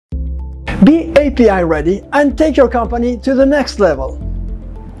Be API ready and take your company to the next level.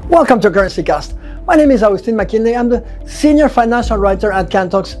 Welcome to CurrencyCast. My name is Agusting Mackinlay. I'm the Senior Financial Writer at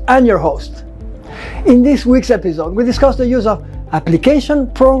Cantox and your host. In this week's episode, we discuss the use of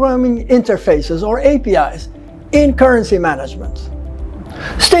Application Programming Interfaces, or APIs, in currency management.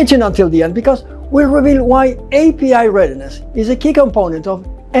 Stay tuned until the end because we'll reveal why API readiness is a key component of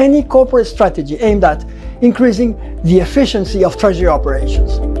any corporate strategy aimed at increasing the efficiency of treasury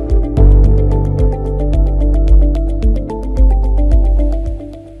operations.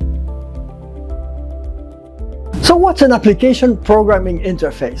 So what's an application programming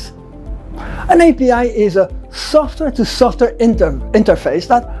interface? An API is a software-to-software interface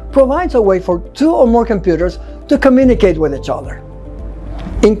that provides a way for two or more computers to communicate with each other.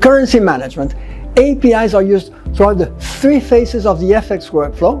 In currency management, APIs are used throughout the three phases of the FX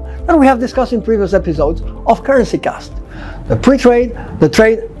workflow that we have discussed in previous episodes of CurrencyCast: the pre-trade, the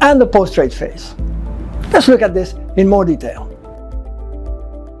trade, and the post-trade phase. Let's look at this in more detail.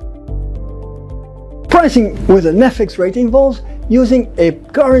 Pricing with an FX rate involves using a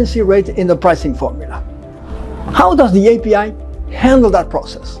currency rate in the pricing formula. How does the API handle that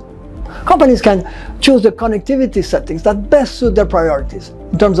process? Companies can choose the connectivity settings that best suit their priorities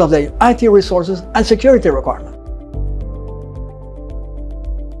in terms of their IT resources and security requirements.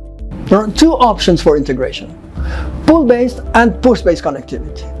 There are two options for integration: pull-based and push-based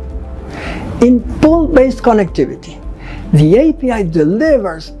connectivity. In pull-based connectivity, the API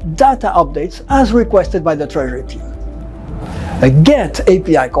delivers data updates as requested by the Treasury team. A GET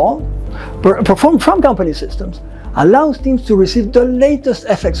API call, performed from company systems, allows teams to receive the latest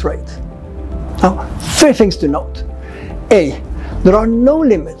FX rate. Now, three things to note. A, there are no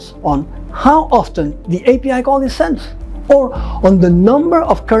limits on how often the API call is sent, or on the number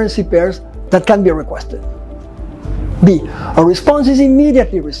of currency pairs that can be requested. B, a response is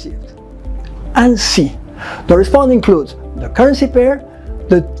immediately received. And C, the response includes the currency pair,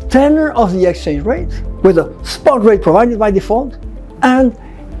 the tenor of the exchange rate, with a spot rate provided by default, and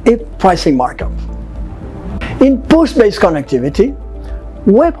a pricing markup. In push-based connectivity,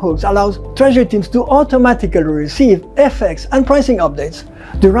 webhooks allows Treasury teams to automatically receive FX and pricing updates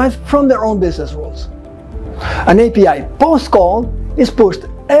derived from their own business rules. An API post-call is pushed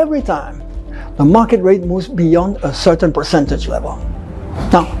every time the market rate moves beyond a certain percentage level.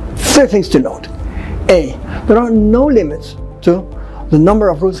 Now, three things to note. A, there are no limits to the number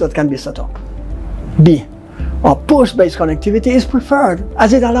of routes that can be set up. B, a push-based connectivity is preferred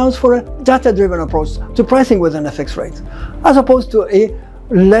as it allows for a data-driven approach to pricing with an FX rate, as opposed to a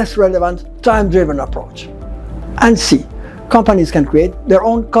less relevant time-driven approach. And C, companies can create their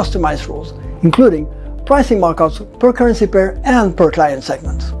own customized rules, including pricing markups per currency pair and per client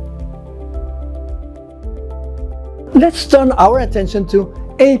segment. Let's turn our attention to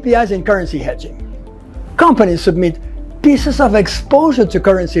APIs in currency hedging. Companies submit pieces of exposure to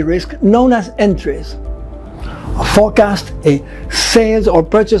currency risk known as entries: a forecast, a sales or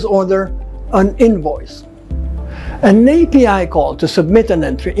purchase order, an invoice. An API call to submit an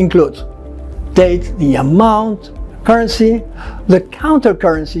entry includes date, the amount, currency, the counter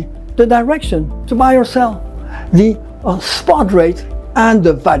currency, the direction to buy or sell, the spot rate, and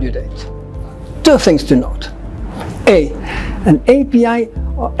the value date. Two things to note. A, an API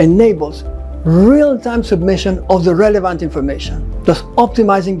enables real-time submission of the relevant information, thus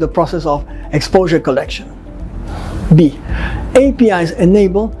optimizing the process of exposure collection. B, APIs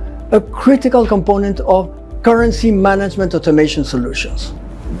enable a critical component of currency management automation solutions: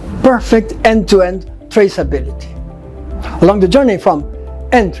 perfect end-to-end traceability. Along the journey from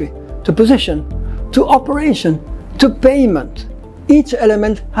entry to position to operation to payment, each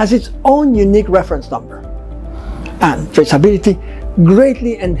element has its own unique reference number. And traceability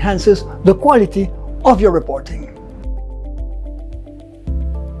greatly enhances the quality of your reporting.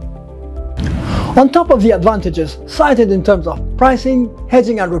 On top of the advantages cited in terms of pricing,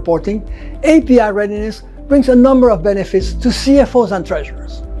 hedging, and reporting, API readiness brings a number of benefits to CFOs and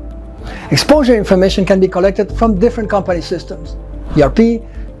treasurers. Exposure information can be collected from different company systems: ERP,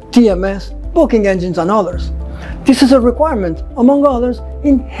 TMS, booking engines, and others. This is a requirement, among others,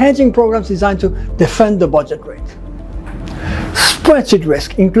 in hedging programs designed to defend the budget rate. Spreadsheet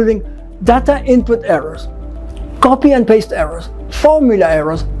risk, including data input errors, copy and paste errors, formula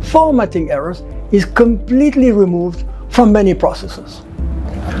errors, formatting errors, is completely removed from many processes.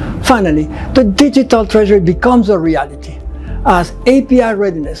 Finally, the digital treasury becomes a reality as API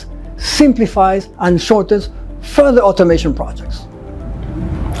readiness simplifies and shortens further automation projects.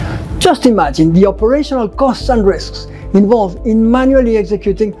 Just imagine the operational costs and risks involved in manually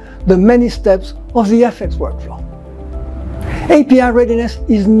executing the many steps of the FX workflow. API readiness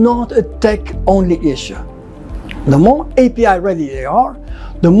is not a tech-only issue. The more API ready they are,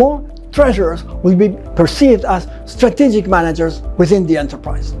 the more treasurers will be perceived as strategic managers within the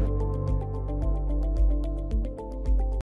enterprise.